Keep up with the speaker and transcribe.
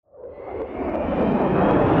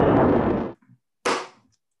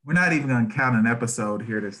we're not even going to count an episode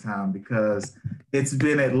here this time because it's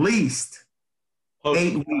been at least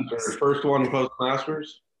 8 weeks. First one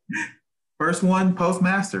post-Masters? First one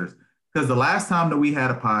post-Masters. Because the last time that we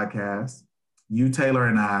had a podcast, you, Taylor,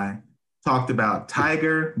 and I talked about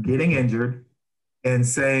Tiger getting injured and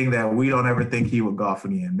saying that we don't ever think he would golf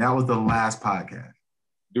again. That was the last podcast.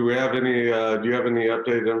 Do you have any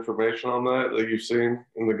updated information on that you've seen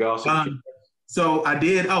in the gossip? So I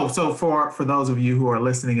did. Oh, so for those of you who are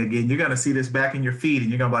listening again, you're going to see this back in your feed and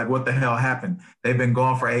you're going to be like, what the hell happened? They've been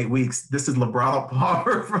gone for 8 weeks. This is Lebrano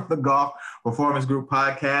Palmer from the Golf Performance Group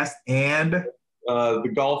podcast and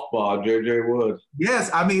the golf bod, JJ Wood. Yes.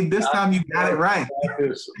 I mean, this time you got it right.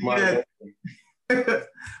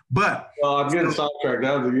 But I'm getting sidetracked.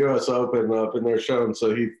 That was the U.S. Open up in their show,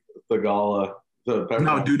 so Heath Theegala.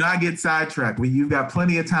 No, do not get sidetracked. You've got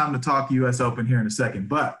plenty of time to talk U.S. Open here in a second,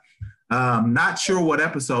 but not sure what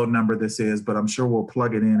episode number this is, but I'm sure we'll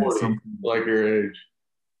plug it in 40, at some point. Like your age.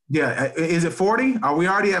 Yeah. Is it 40? Are we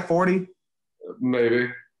already at 40?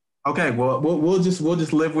 Maybe. Okay. Well, we'll just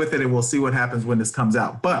live with it and we'll see what happens when this comes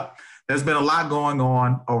out. But there's been a lot going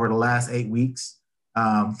on over the last 8 weeks.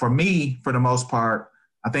 For me, for the most part,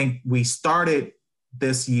 I think we started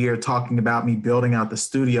this year talking about me building out the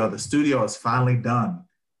studio. The studio is finally done.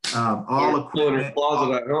 All equipment. In your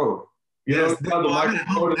closet at home. Yes,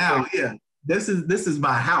 yeah. This is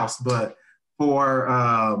my house, but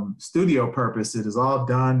for studio purpose, it is all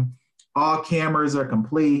done. All cameras are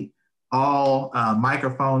complete. All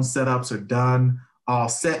microphone setups are done. All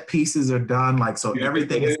set pieces are done. Like so,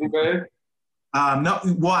 everything is. No,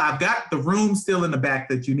 well, I've got the room still in the back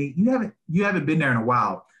that you need. You haven't been there in a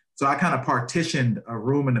while, so I kind of partitioned a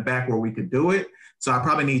room in the back where we could do it. So I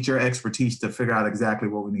probably need your expertise to figure out exactly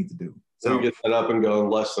what we need to do. So we get that up and go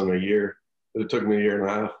in less than a year. It took me a year and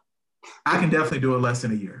a half. I can definitely do it less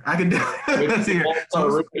than a year. I can definitely.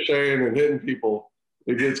 Ricocheting and hitting people.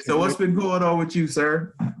 So what's been going on with you,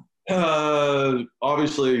 sir?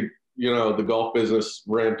 Obviously, the golf business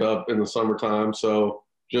ramped up in the summertime. So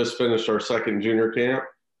just finished our second junior camp.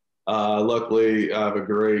 Luckily, I have a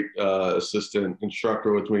great assistant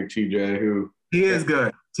instructor with me, TJ, he is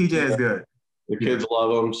good. TJ is good. The kids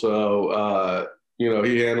love him. So,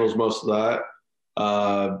 he handles most of that.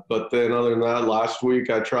 But then other than that, last week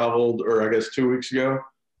I traveled, or I guess 2 weeks ago,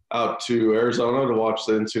 out to Arizona to watch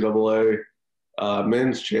the NCAA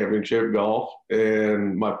men's championship golf.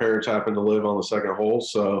 And my parents happened to live on the second hole.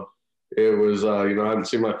 So it was, I hadn't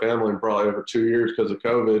seen my family in probably over 2 years because of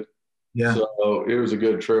COVID. Yeah. So it was a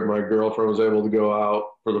good trip. My girlfriend was able to go out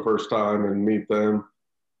for the first time and meet them.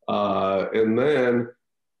 And then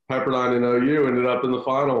Pepperdine and OU ended up in the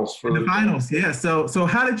finals. Yeah. So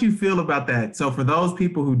how did you feel about that? So for those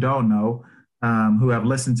people who don't know, who have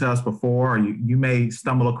listened to us before, or you may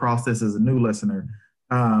stumble across this as a new listener,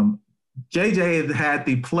 JJ had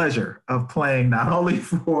the pleasure of playing not only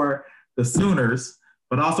for the Sooners,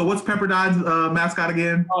 but also, what's Pepperdine's mascot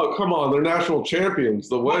again? Oh, come on. They're national champions.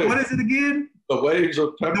 The Waves. What is it again? The Waves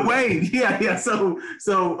of Pepperdine. The Waves. Yeah. So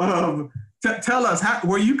tell us,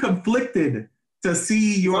 were you conflicted to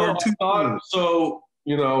see your two teams? So,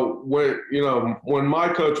 when my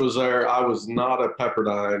coach was there, I was not at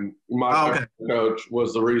Pepperdine. My coach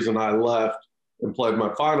was the reason I left and played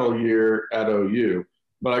my final year at OU.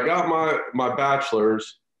 But I got my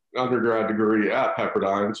bachelor's undergrad degree at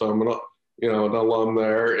Pepperdine, so I'm an alum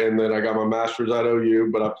there. And then I got my master's at OU,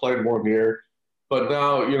 but I played 1 year. But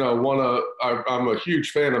now, I'm a huge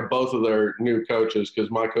fan of both of their new coaches because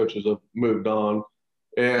my coaches have moved on.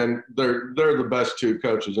 And they're the best two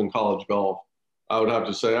coaches in college golf, I would have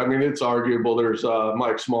to say. I mean, it's arguable. There's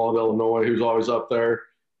Mike Small at Illinois, who's always up there,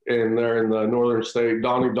 and they're in the Northern State.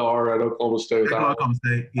 Donnie Darr at Oklahoma State. Oklahoma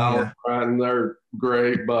State, yeah. And they're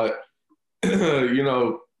great, but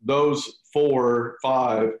those 4,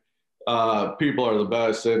 5 people are the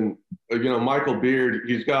best. And Michael Beard,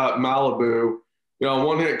 he's got Malibu.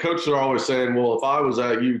 One hit coaches are always saying, well, if I was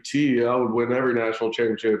at UT, I would win every national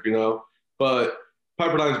championship. But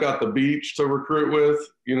Pepperdine's got the beach to recruit with.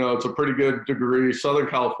 It's a pretty good degree. Southern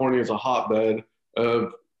California is a hotbed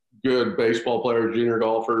of good baseball players, junior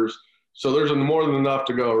golfers. So there's more than enough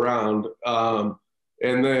to go around.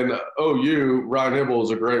 And then OU, Ryan Hybl is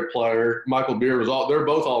a great player. Michael Beer they're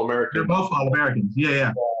both All-Americans. They're both All-Americans,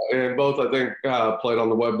 yeah. And both, I think, played on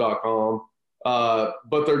the web.com.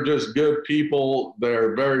 But they're just good people.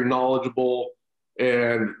 They're very knowledgeable.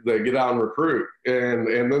 And they get out and recruit, and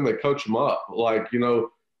then they coach them up. Like,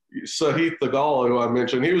 Sahith Theegala, who I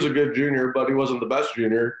mentioned, he was a good junior, but he wasn't the best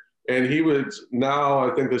junior. And he was now,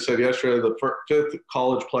 I think they said yesterday, the 5th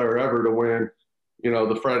college player ever to win,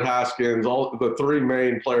 the Fred Haskins, all the 3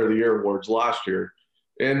 main Player of the Year awards last year.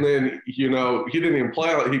 And then, you know, he didn't even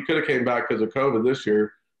play. He could have came back because of COVID this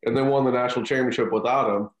year and then won the national championship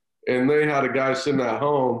without him. And they had a guy sitting at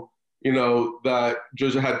home, you know, that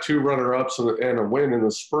just had 2 runner-ups and a win in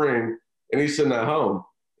the spring, and he's sitting at home.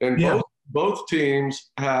 And both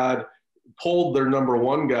teams had pulled their number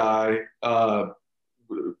 1 guy.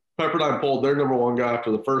 Pepperdine pulled their number 1 guy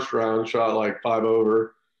after the first round, shot like 5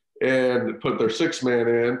 over, and put their 6th man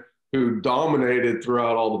in, who dominated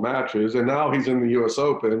throughout all the matches. And now he's in the U.S.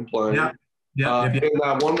 Open playing. And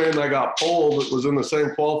that one man that got pulled was in the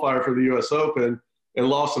same qualifier for the U.S. Open and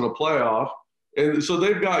lost in a playoff. And so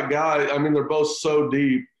they've got guys, I mean, they're both so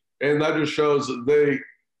deep, and that just shows that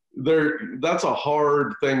that's a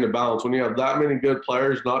hard thing to balance when you have that many good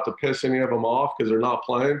players, not to piss any of them off because they're not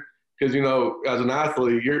playing. Because, you know, as an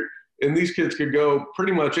athlete, and these kids could go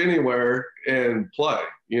pretty much anywhere and play,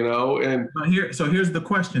 you know. And so here's the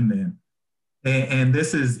question then. And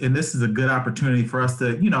this is a good opportunity for us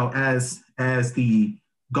to, you know, as the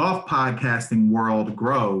golf podcasting world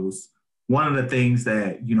grows, one of the things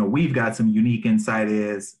that, you know, we've got some unique insight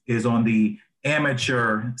is on the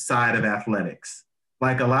amateur side of athletics.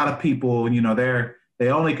 Like a lot of people, you know, they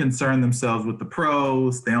only concern themselves with the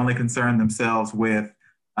pros. They only concern themselves with,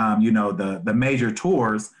 you know, the major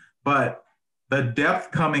tours. But the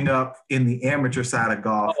depth coming up in the amateur side of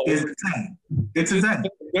golf is insane. It's insane.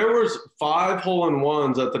 There was 5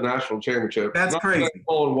 hole-in-ones at the national championship. That's crazy.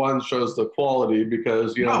 Hole-in-one shows the quality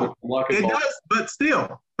because, you know, it does, but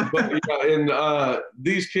still. But yeah, and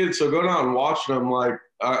these kids, so go down and watch them. Like,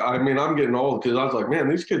 I mean, I'm getting old because I was like, man,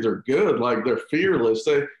 these kids are good. Like, they're fearless.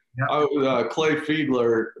 Clay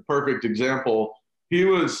Fiedler, perfect example. He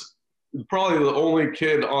was probably the only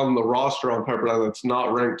kid on the roster on Pepperdine that's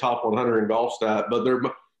not ranked top 100 in golf stat, but there,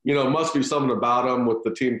 you know, must be something about him with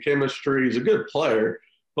the team chemistry. He's a good player,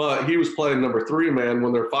 but he was playing number 3 man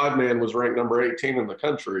when their 5 man was ranked number 18 in the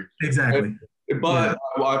country. Exactly. But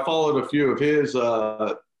I followed a few of his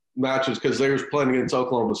matches because they was playing against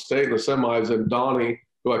Oklahoma State in the semis, and Donnie,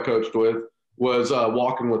 who I coached with, was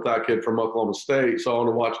walking with that kid from Oklahoma State. So I want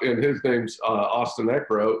to watch, and his name's Austin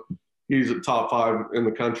Eckroat. He's a top 5 in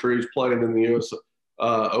the country. He's playing in the U.S.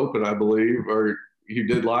 Open, I believe, or he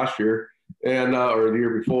did last year, and or the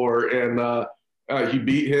year before. And he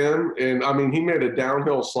beat him. And, I mean, he made a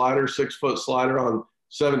downhill slider, 6-foot slider on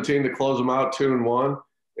 17 to close him out 2-1.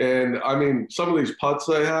 And, I mean, some of these putts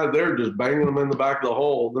they had, they're just banging them in the back of the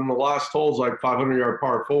hole. Then the last hole's like 500-yard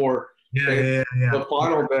par 4. The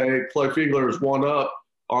final day, Clay Fiedler was 1 up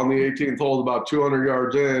on the 18th hole, about 200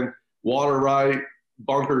 yards in, water right,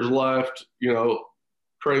 bunkers left, you know,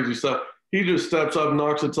 crazy stuff. He just steps up and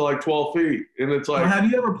knocks it to like 12 feet. And it's like, have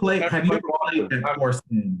you ever played that course?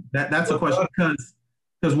 That's a question,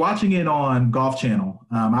 because watching it on Golf Channel,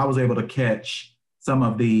 I was able to catch some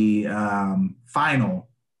of the final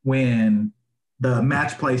when the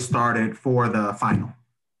match play started for the final,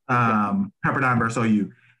 Pepperdine versus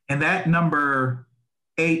OU. And that number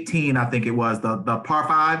 18, I think it was, the par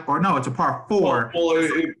 5, or no, it's a par 4. Well,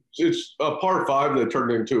 it's a par 5 that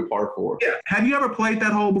turned into a par 4. Yeah. Have you ever played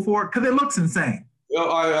that hole before? Because it looks insane.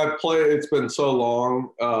 I play. It's been so long,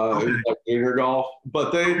 like junior golf.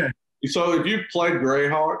 But so if you've played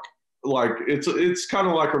Greyhawk, like it's kind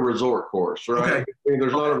of like a resort course, right? I mean,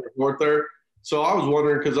 there's not a resort there. So I was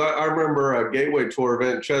wondering, because I remember a Gateway Tour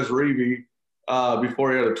event, Ches Reavie,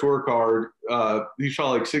 before he had a tour card, he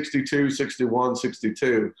shot like 62, 61,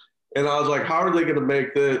 62. And I was like, how are they going to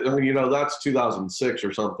make this? I mean, you know, that's 2006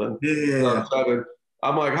 or something. Yeah.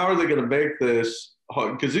 I'm like, how are they going to make this?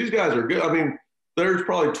 Because these guys are good. I mean, there's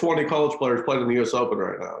probably 20 college players playing in the U.S. Open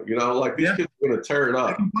right now. You know, like these kids are going to tear it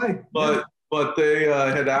up. But they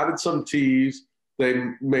had added some tees. They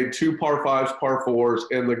made 2 par 5s, par 4s,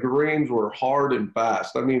 and the greens were hard and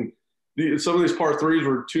fast. I mean, some of these par 3s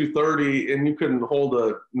were 230, and you couldn't hold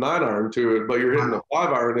a 9-iron to it, but you're hitting a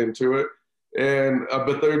 5-iron into it. And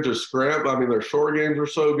but they're just scrambled. I mean, their short games are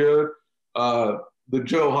so good. The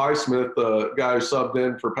Joe Highsmith, the guy who subbed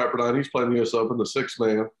in for Pepperdine, he's playing the U.S. Open, the 6th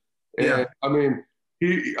man. And I mean,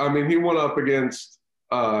 he went up against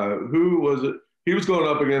who was it? He was going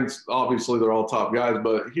up against, obviously they're all top guys,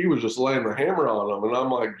 but he was just laying the hammer on them. And I'm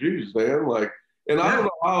like, geez, man, like, and I don't know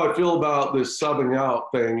how I feel about this subbing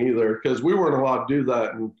out thing either, because we weren't allowed to do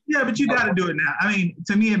that. And but you got to do it now. I mean,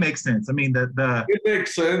 to me, it makes sense. I mean, it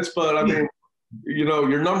makes sense, but I mean, you know,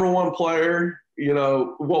 your number 1 player, you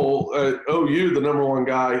know, well, OU, the number 1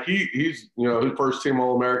 guy, he's, you know, his first team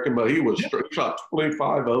All-American, but he shot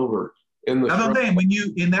 25 over in the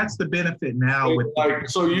and that's the benefit now. With like,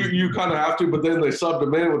 so you kind of have to, but then they subbed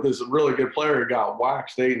him in with this really good player who got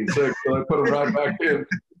waxed 8 and 6, so they put him right back in.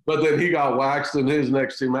 but then he got waxed in his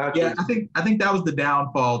next two matches. Yeah, I think that was the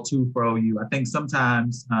downfall too for OU. I think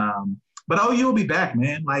sometimes, but OU will be back,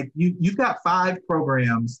 man. Like you've got 5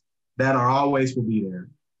 programs that are always will be there.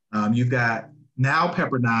 You've got now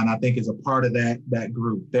Pepperdine, I think, is a part of that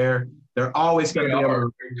group. They're always going to be able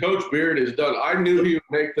to. Coach Beard is done. I knew he would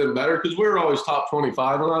make them better because we were always top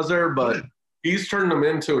 25 when I was there, but he's turned them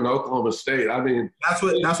into an Oklahoma State. I mean, that's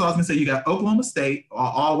what I was going to say. You got Oklahoma State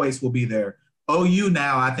always will be there. OU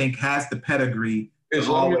now, I think, has the pedigree. As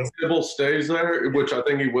long as Dibble stays there, which I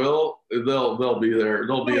think he will, they'll be there.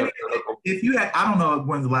 They'll be up there. If you had, I don't know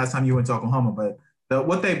when's the last time you went to Oklahoma, but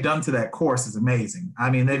what they've done to that course is amazing. I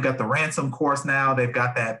mean, they've got the Ransom course now. They've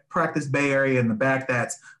got that practice bay area in the back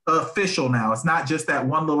that's official now. It's not just that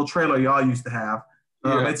one little trailer y'all used to have.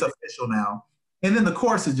 It's official now. And then the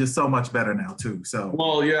course is just so much better now too. So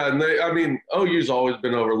well, yeah, and OU's always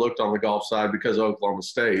been overlooked on the golf side because of Oklahoma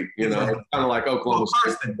State. You know, it's kind of like Oklahoma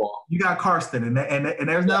State football. You got Karsten, and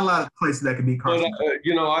there's not a lot of places that can beat Karsten. But,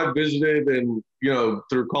 I visited, and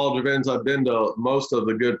through college events, I've been to most of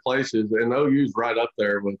the good places, and OU's right up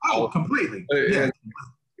there with. Oh, completely. Yeah.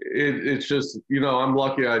 It's just I'm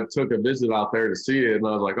lucky I took a visit out there to see it, and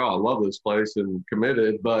I was like, oh, I love this place, and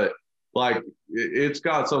committed, but. Like it's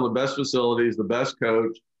got some of the best facilities, the best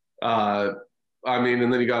coach. And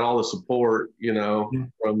then you got all the support,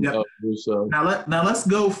 from so. Now let's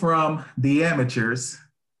go from the amateurs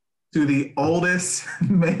to the oldest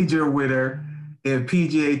major winner in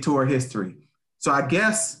PGA Tour history. So I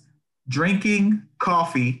guess drinking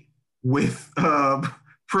coffee with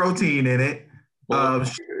protein in it.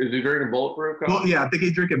 Is he drinking bulletproof coffee? Well, yeah, I think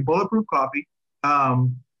he's drinking bulletproof coffee.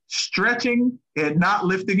 Stretching and not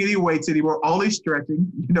lifting any weights anymore, only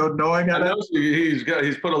stretching, knowing how to. He's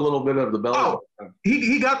put a little bit of the belly. Oh,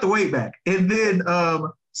 he got the weight back. And then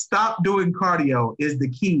stop doing cardio is the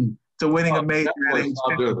key to winning a major.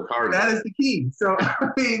 That is the key. So,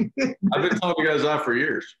 I've been telling you guys that for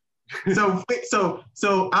years. so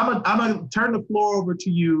I'm gonna turn the floor over to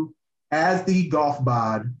you as the golf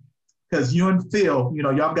bod, because you and Phil,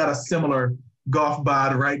 y'all got a similar golf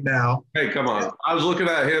bod right now. Hey, come on. I was looking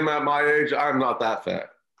at him at my age. I'm not that fat.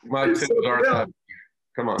 My tits aren't that.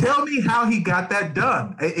 Come on. Tell me how he got that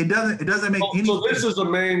done. It doesn't make any sense. So this is the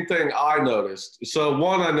main thing I noticed. So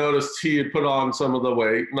one, I noticed he had put on some of the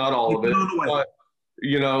weight, not all of it, but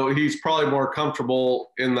he's probably more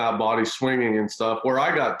comfortable in that body swinging and stuff, where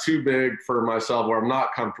I got too big for myself, where I'm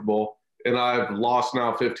not comfortable. And I've lost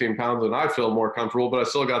now 15 pounds and I feel more comfortable, but I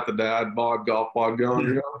still got the dad bod, golf bod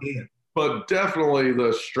going. Yeah. But definitely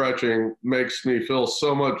the stretching makes me feel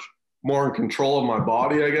so much more in control of my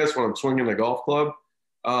body, I guess, when I'm swinging a golf club.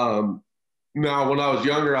 Now, when I was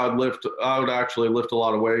younger, I would actually lift a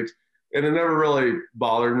lot of weights, and it never really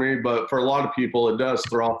bothered me. But for a lot of people, it does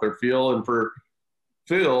throw off their feel. And for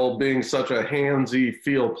Phil being such a handsy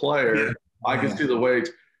feel player, I can see the weights.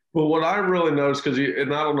 But what I really noticed,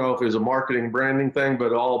 and I don't know if it was a marketing branding thing,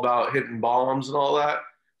 but all about hitting bombs and all that.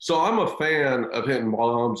 So I'm a fan of hitting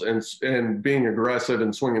bombs and being aggressive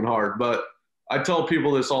and swinging hard. But I tell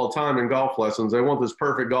people this all the time in golf lessons. They want this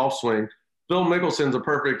perfect golf swing. Phil Mickelson's a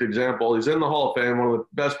perfect example. He's in the Hall of Fame, one of the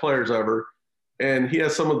best players ever. And he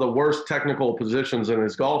has some of the worst technical positions in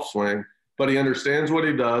his golf swing. But he understands what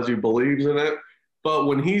he does. He believes in it. But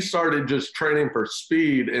when he started just training for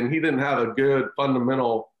speed and he didn't have a good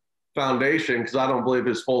fundamental foundation, because I don't believe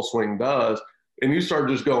his full swing does, and you start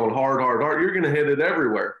just going hard, you're going to hit it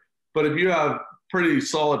everywhere. But if you have pretty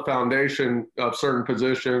solid foundation of certain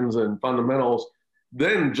positions and fundamentals,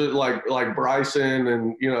 then just like Bryson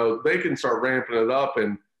and, they can start ramping it up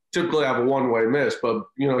and typically have a one-way miss. But,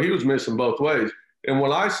 he was missing both ways. And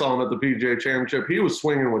when I saw him at the PGA Championship, he was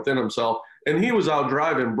swinging within himself, and he was out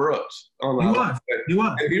driving Brooks on that. He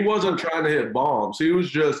was. And he wasn't trying to hit bombs. He was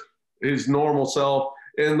just his normal self.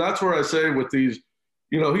 And that's where I say with these,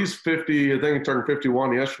 he's 50. I think he turned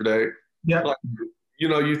 51 yesterday. Yeah. Like,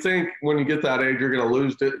 you think when you get that age, you're going to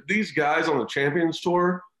lose it. These guys on the Champions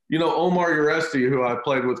Tour, Omar Uresti, who I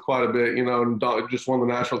played with quite a bit, and just won the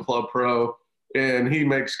National Club Pro, and he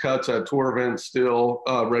makes cuts at tour events still,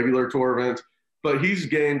 regular tour events. But he's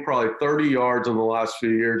gained probably 30 yards in the last few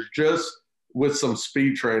years just with some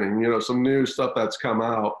speed training, some new stuff that's come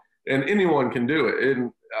out. And anyone can do it.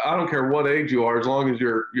 And I don't care what age you are, as long as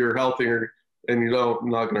you're healthier and not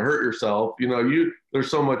going to hurt yourself.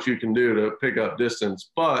 There's so much you can do to pick up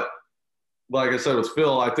distance. But like I said with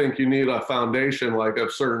Phil, I think you need a foundation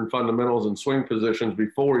of certain fundamentals and swing positions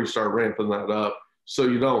before you start ramping that up, so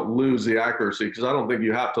you don't lose the accuracy. Because I don't think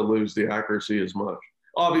you have to lose the accuracy as much.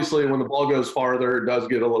 Obviously, when the ball goes farther, it does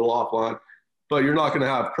get a little offline, but you're not going to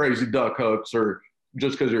have crazy duck hooks or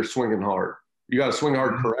just because you're swinging hard. You got to swing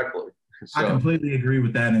hard correctly. So. I completely agree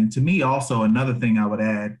with that. And to me, also another thing I would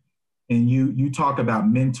add, and you talk about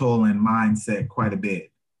mental and mindset quite a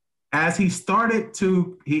bit. As he started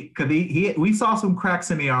to, we saw some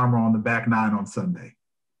cracks in the armor on the back nine on Sunday.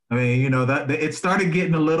 I mean, you know, it started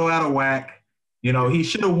getting a little out of whack. You know, he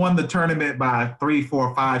should have won the tournament by 3,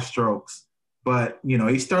 4, 5 strokes. But, you know,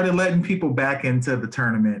 he started letting people back into the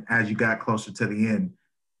tournament as you got closer to the end.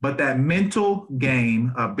 But that mental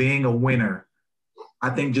game of being a winner, I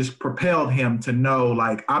think just propelled him to know,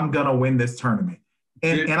 like, I'm going to win this tournament.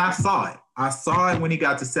 And I saw it. I saw it when he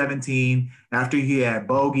got to 17 after he had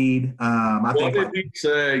bogeyed. What did he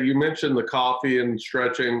say? You mentioned the coffee and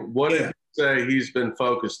stretching. What did he say he's been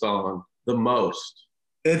focused on the most?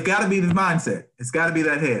 It's got to be the mindset. It's got to be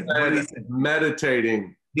that head.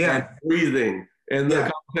 Meditating. Yeah. And breathing. And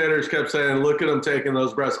the commentators kept saying, look at him taking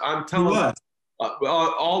those breaths. I'm telling you,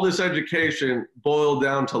 all this education boiled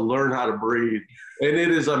down to learn how to breathe. And it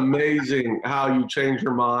is amazing how you change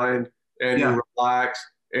your mind and you relax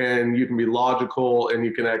and you can be logical and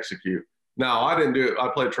you can execute. Now, I didn't do it. I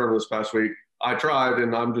played tournament this past week. I tried,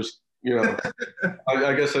 and I'm just, you know,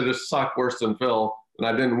 I guess I just sucked worse than Phil, and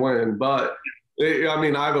I didn't win. But, I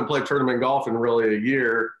mean, I haven't played tournament golf in really a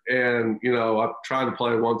year, and, you know, I'm trying to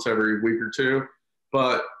play once every week or two.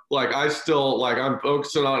 But, like, I still, like, I'm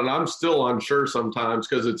focusing on it, and I'm still unsure sometimes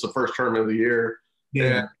because it's the first tournament of the year.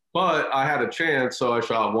 Yeah. But I had a chance, so I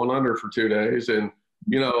shot 1 under for 2 days, and,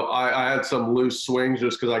 you know, I had some loose swings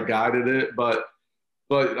just because I guided it. But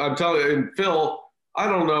I'm telling you, and Phil, I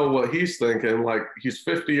don't know what he's thinking. Like, he's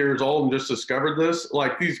 50 years old and just discovered this.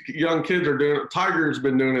 Like, these young kids are doing it. Tiger's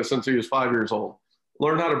been doing it since he was 5 years old.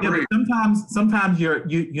 Learn how to breathe. Sometimes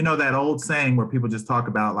you know that old saying where people just talk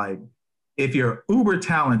about, like, if you're uber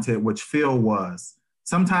talented, which Phil was,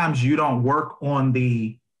 sometimes you don't work on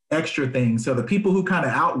the extra things. So the people who kind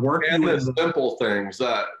of outwork you. And the simple things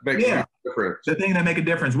that make a difference. The thing that make a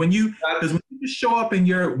difference. Because when you show up and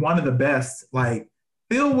you're one of the best, like,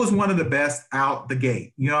 Phil was one of the best out the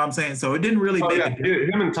gate. You know what I'm saying? So it didn't really make a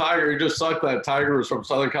difference. Him and Tiger, he just sucked that Tiger was from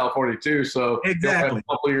Southern California too. So exactly. A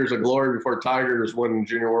couple of years of glory before Tiger was winning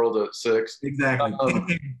Junior World at 6.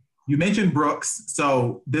 Exactly. You mentioned Brooks.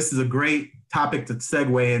 So this is a great topic to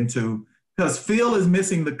segue into because Phil is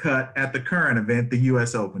missing the cut at the current event, the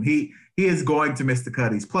U.S. Open. He is going to miss the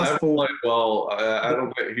cut. He's +4. Played well. I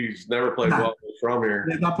don't think he's never played well from here.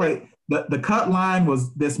 He's not played. The cut line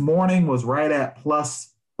was this morning was right at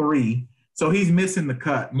 +3, so he's missing the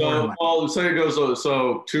cut. No, well, say it goes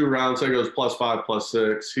so 2 rounds. Say it goes +5,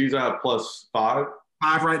 +6. He's at +5.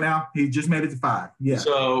 5 right now. He just made it to 5. Yeah.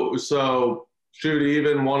 So shoot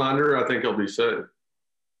even 1 under. I think he'll be safe.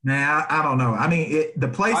 Nah, I don't know. I mean, the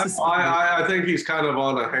place is. I think he's kind of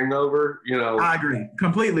on a hangover. You know. I agree.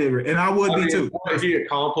 Completely agree, and I would be too. What he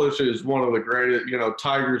accomplished is one of the greatest. You know,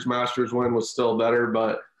 Tiger's Masters win was still better,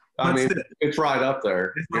 but I mean, it's right up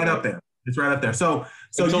there. It's right up there. It's right up there. So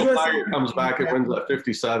until Tiger comes back and wins at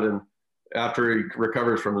 57 after he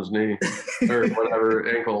recovers from his knee or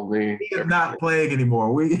whatever ankle knee. He is not playing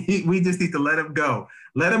anymore. We just need to let him go.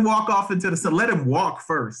 Let him walk off into the sun. Let him walk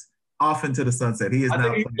first off into the sunset. He is. I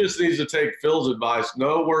think he just needs to take Phil's advice.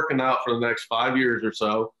 No working out for the next 5 years or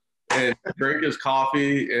so, and drink his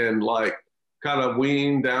coffee and like kind of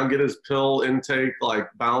wean down, get his pill intake like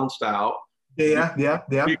balanced out. Yeah.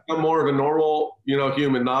 Become more of a normal,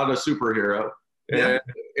 human, not a superhero.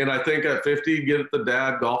 And I think at 50, get the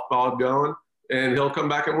dad golf ball going, and he'll come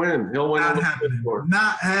back and win. He'll win.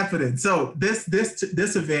 Not happening. So this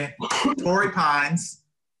event, Torrey Pines,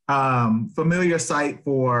 familiar site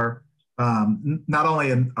for not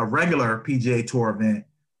only a regular PGA Tour event,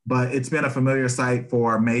 but it's been a familiar site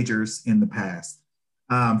for majors in the past.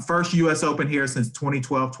 First U.S. Open here since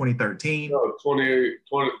 2012, 2013. No,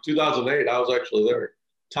 2008. I was actually there.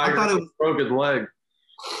 Tiger broke his leg.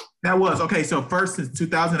 That was. Okay, so first since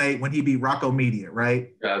 2008 when he beat Rocco Mediate,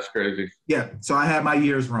 right? Yeah, that's crazy. Yeah, so I had my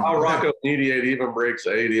years wrong. How Rocco Mediate even breaks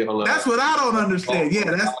 80 on that. That's what I don't understand.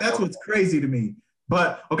 Yeah, that's what's crazy to me.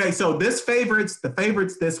 But, okay, so the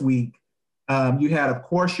favorites this week, you had, of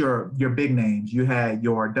course, your big names. You had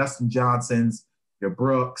your Dustin Johnsons, your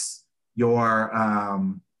Brooks, your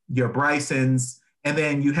Brysons, and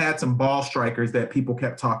then you had some ball strikers that people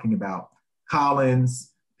kept talking about.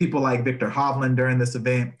 Collins, people like Victor Hovland during this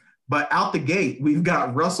event. But out the gate, we've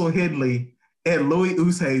got Russell Henley and Louis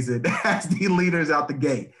Oosthuizen as the leaders out the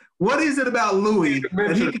gate. What is it about Louis? You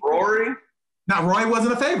mentioned Rory? Now, Roy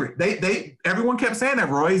wasn't a favorite. Everyone kept saying that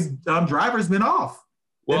Roy's driver's been off.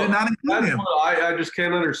 Well, they did not include him. I just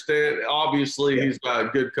can't understand. Obviously, he's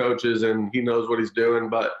got good coaches and he knows what he's doing,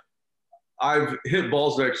 but I've hit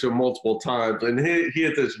balls next to him multiple times, and he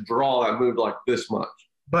hit this draw that moved like this much.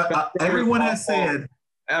 But everyone has said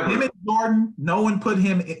him and Jordan, no one put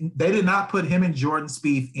him in, they did not put him and Jordan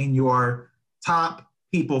Spieth in your top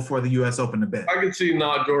people for the U.S. Open to bet. I can see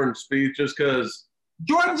not Jordan Spieth just because.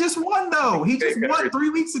 Jordan just won, though. He just won 3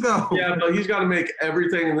 weeks ago. Yeah, but he's got to make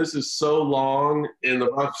everything, and this is so long, and the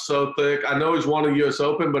rough's so thick. I know he's won a U.S.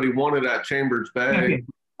 Open, but he won it at Chambers Bay.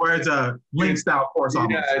 Where it's a link-style course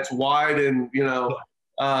almost. Yeah, it's wide, and,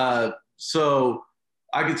 so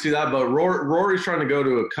I could see that. But Rory's trying to go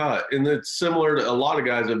to a cut, and it's similar to a lot of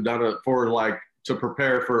guys have done it for, like, to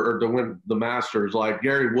prepare for or to win the Masters, like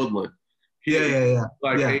Gary Woodland.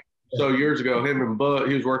 So years ago, him and Butch,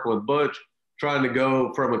 he was working with Butch, trying to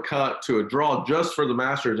go from a cut to a draw just for the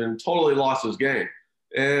Masters, and totally lost his game.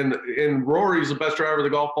 And Rory's the best driver of the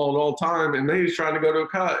golf ball at all time, and then he's trying to go to a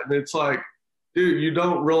cut. And it's like, dude, you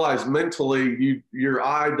don't realize mentally your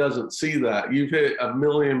eye doesn't see that. You've hit a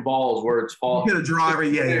million balls where it's falling. You hit a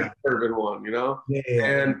driver, Urban one, Yeah.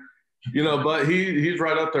 And, but he's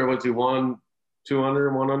right up there. What's he won? 2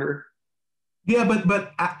 under, 1 under? Yeah,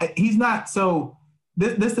 but he's not. So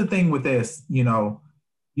this is the thing with this,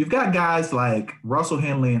 you've got guys like Russell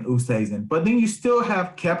Henley and Oosthuizen, but then you still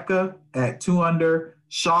have Koepka at 2 under,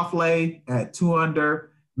 Schauffele at 2 under,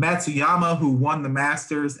 Matsuyama, who won the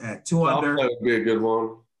Masters, at 2 under. That would be a good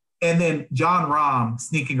one. And then Jon Rahm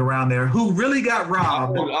sneaking around there, who really got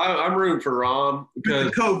robbed. I'm rooting for Rahm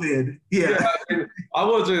because COVID. Yeah. I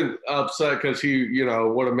wasn't upset because he,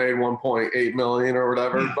 would have made 1.8 million or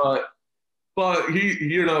whatever, but he,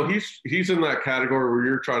 he's in that category where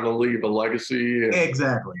you're trying to leave a legacy. And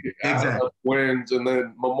exactly. Wins, and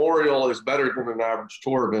then Memorial is better than an average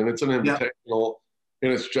tour event. It's an invitational,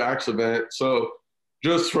 and it's Jack's event. So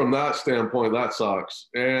just from that standpoint, that sucks.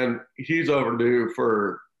 And he's overdue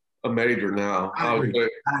for a major now. I agree.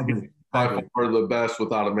 By far the best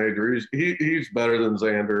without a major. He's better than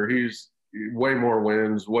Xander. He's way more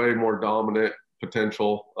wins, way more dominant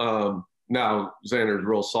potential. Now Xander's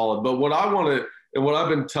real solid. But what I wanted, and what I've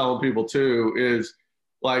been telling people too, is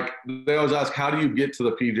like they always ask, how do you get to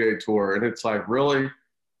the PGA Tour? And it's like, really?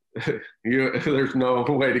 There's no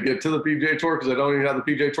way to get to the PGA Tour because they don't even have the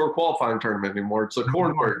PGA Tour qualifying tournament anymore. It's a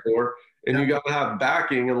Korn Ferry Tour, and you got to have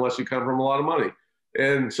backing unless you come from a lot of money.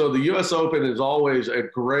 And so the U.S. Open is always a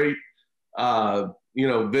great,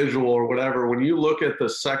 visual or whatever. When you look at the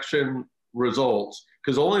section results,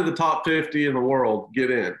 because only the top 50 in the world get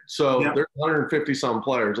in. So there's 150 some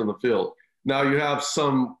players in the field. Now you have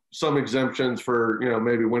some exemptions for,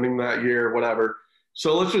 maybe winning that year, whatever.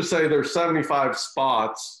 So let's just say there's 75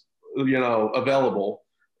 spots, available,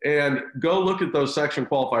 and go look at those section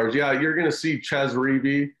qualifiers. Yeah, you're going to see Ches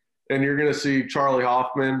Reavie and you're going to see Charlie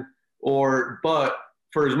Hoffman, but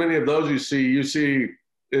for as many of those you see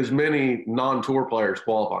as many non-tour players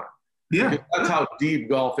qualifying. Yeah. Because that's how deep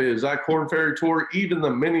golf is. That Korn Ferry Tour, even the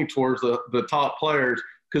mini tours, the top players,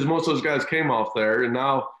 because most of those guys came off there, and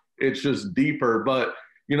now it's just deeper. But,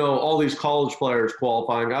 all these college players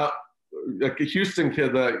qualifying. A Houston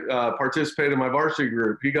kid that participated in my varsity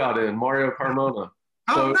group, he got in, Mario Carmona.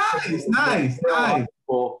 Oh, so, nice.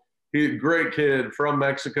 He's a great kid from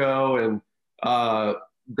Mexico and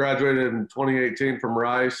graduated in 2018 from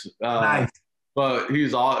Rice. Nice. But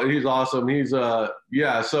he's awesome. He's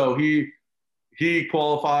so he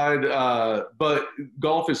qualified. But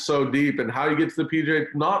golf is so deep, and how you get to the PGA,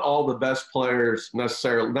 not all the best players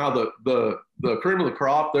necessarily. Now the cream of the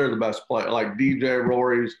crop, they're the best player, like DJ,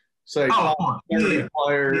 Rory's. Top 30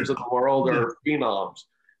 players in the world are phenoms.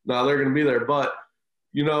 Now they're going to be there, but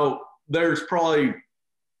there's probably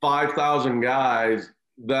 5,000 guys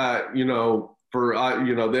that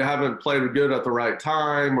they haven't played good at the right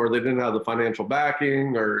time, or they didn't have the financial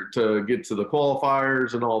backing, or to get to the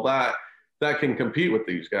qualifiers and all that can compete with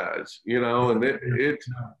these guys. But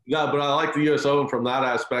I like the U.S. Open from that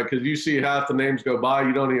aspect, because you see half the names go by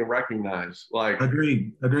you don't even recognize. Like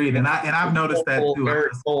agreed, and I've noticed that too.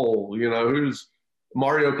 Eric Cole, who's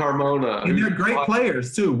Mario Carmona, and they're great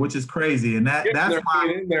players too, which is crazy. And that's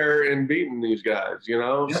why in there and beating these guys,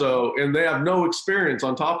 So, and they have no experience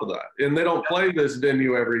on top of that, and they don't play this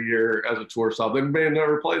venue every year as a tour stop. They may have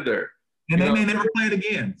never played there, and they may never play it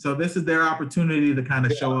again. So this is their opportunity to kind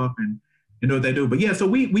of show up and know what they do. But so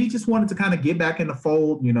we just wanted to kind of get back in the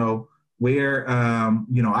fold, where,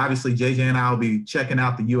 obviously JJ and I will be checking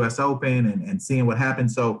out the U.S. Open and seeing what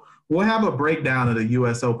happens. So we'll have a breakdown of the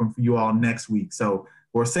U.S. Open for you all next week. So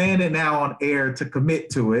we're saying it now on air to commit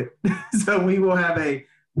to it. So we will have a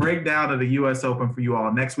breakdown of the U.S. Open for you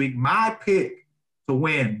all next week. My pick to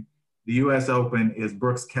win the U.S. Open is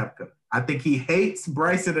Brooks Koepka. I think he hates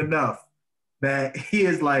Bryson enough that he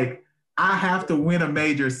is like, I have to win a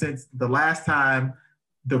major since the last time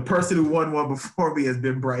the person who won one before me has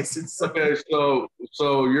been Bryson. So. Okay, so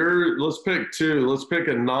let's pick two. Let's pick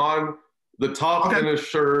the top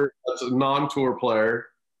finisher that's a non-tour player.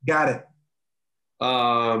 Got it.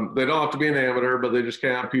 They don't have to be an amateur, but they just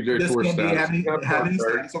can't have PGA Tour status. Have any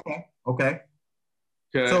status. Okay.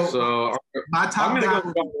 Okay, so my top I'm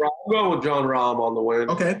going with Jon Rahm on the win.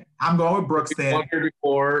 Okay, I'm going with Brooks then. He's won here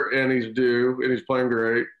before, and he's due, and he's playing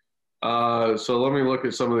great. So let me look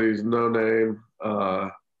at some of these no-name.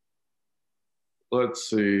 Let's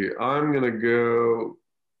see. I'm going to go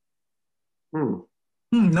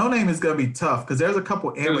no-name is going to be tough because there's a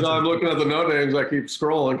couple amateurs. I'm looking at the no-names. I keep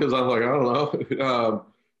scrolling because I'm like, I don't know.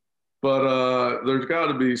 But there's got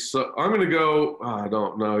to be – I'm going to go – I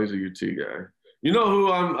don't know. He's a UT guy. You know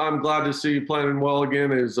who I'm glad to see playing well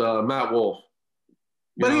again is Matt Wolff.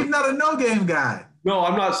 But he's not a no-game guy. No,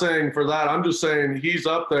 I'm not saying for that. I'm just saying he's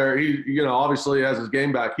up there. He, obviously has his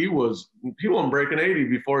game back. He wasn't breaking 80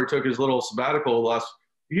 before he took his little sabbatical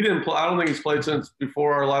He didn't play. I don't think he's played since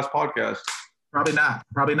before our last podcast. Probably not.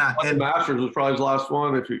 And the Masters was probably his last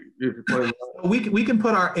one. If you play. we can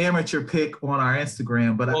put our amateur pick on our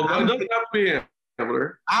Instagram, but it doesn't have to be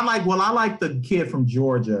amateur. I like the kid from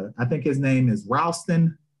Georgia. I think his name is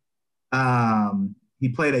Ralston. He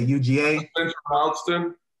played at UGA. Spencer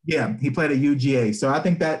Ralston. Yeah, he played at UGA. So I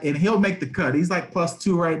think that, and he'll make the cut. He's like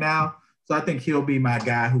 +2 right now. So I think he'll be my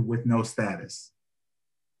guy with no status.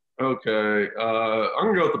 Okay. I'm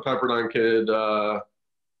going to go with the Pepperdine kid.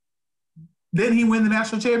 Didn't he win the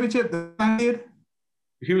national championship?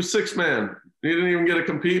 He was 6th man. He didn't even get to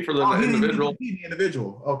compete for the individual. He didn't compete the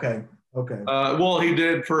individual. Okay. Well, he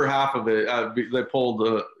did for half of it. They pulled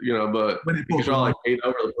the, but he shot like 8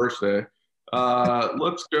 over the first day.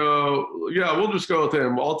 Let's go. Yeah, we'll just go with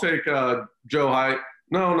him. I'll take Joe Height.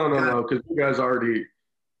 No, because you guys are already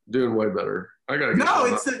doing way better. I gotta get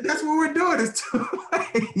that's what we're doing. It's too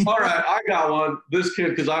late. All right, I got one. This kid,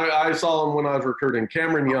 because I saw him when I was recruiting,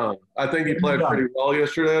 Cameron Young. I think he played pretty well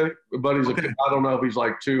yesterday, but I don't know if he's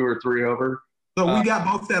like 2 or 3 over. So we got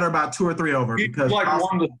both that are about 2 or 3 over. Because like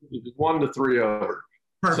 1 to 3 over.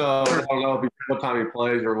 Perfect. So I don't know what time he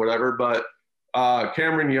plays or whatever, but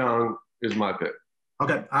Cameron Young is my pick.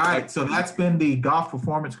 Okay. All right. So that's been the Golf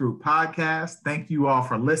Performance Group podcast. Thank you all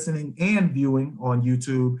for listening and viewing on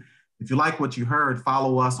YouTube. If you like what you heard,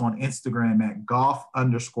 follow us on Instagram at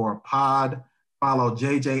golf_pod. Follow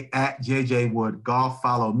JJ at JJ Wood Golf.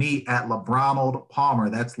 Follow me at LeBronald Palmer.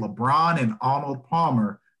 That's LeBron and Arnold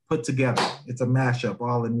Palmer put together. It's a mashup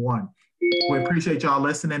all in one. We appreciate y'all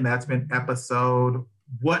listening. That's been episode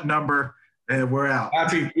what number? And we're out.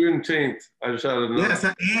 Happy Juneteenth. I just had to know. Yes,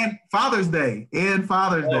 and Father's Day. Father's Day. Happy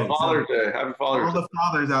Father's Day. All the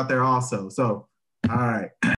fathers out there also. So, all right.